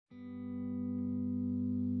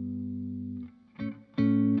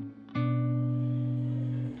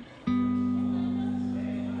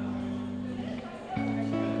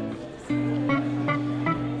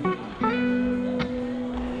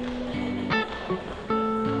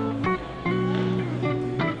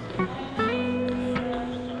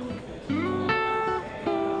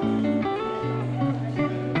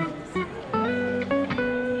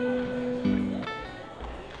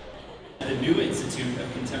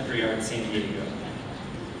we are in San Diego.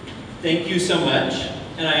 Thank you so much,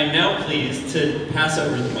 and I am now pleased to pass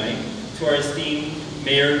over the mic to our esteemed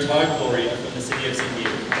Mayor Todd Gloria from the City of San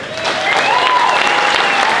Diego.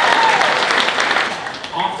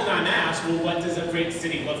 Often I'm asked, well, what does a great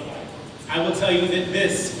city look like? I will tell you that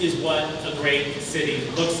this is what a great city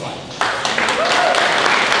looks like.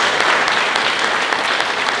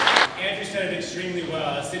 Andrew said it extremely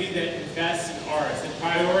well. A city that invests in arts, that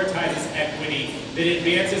prioritizes equity, that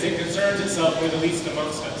advances and concerns itself for the least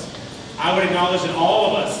amongst us. I would acknowledge that all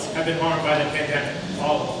of us have been harmed by the pandemic,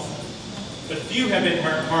 all of us. But few have been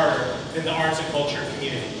hurt harder than the arts and culture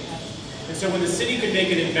community. And so when the city could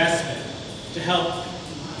make an investment to help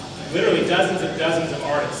literally dozens of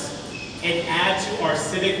artists and add to our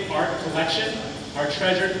civic art collection, our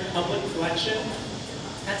treasured public collection,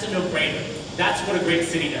 that's a no-brainer. That's what a great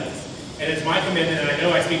city does. And it's my commitment, and I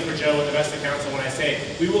know I speak for Joe and the rest of the council when I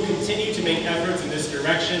say we will continue to make efforts in this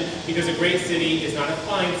direction, because a great city is not a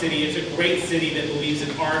fine city, it's a great city that believes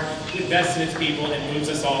in art, invests in its people, and moves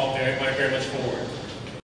us all very much forward.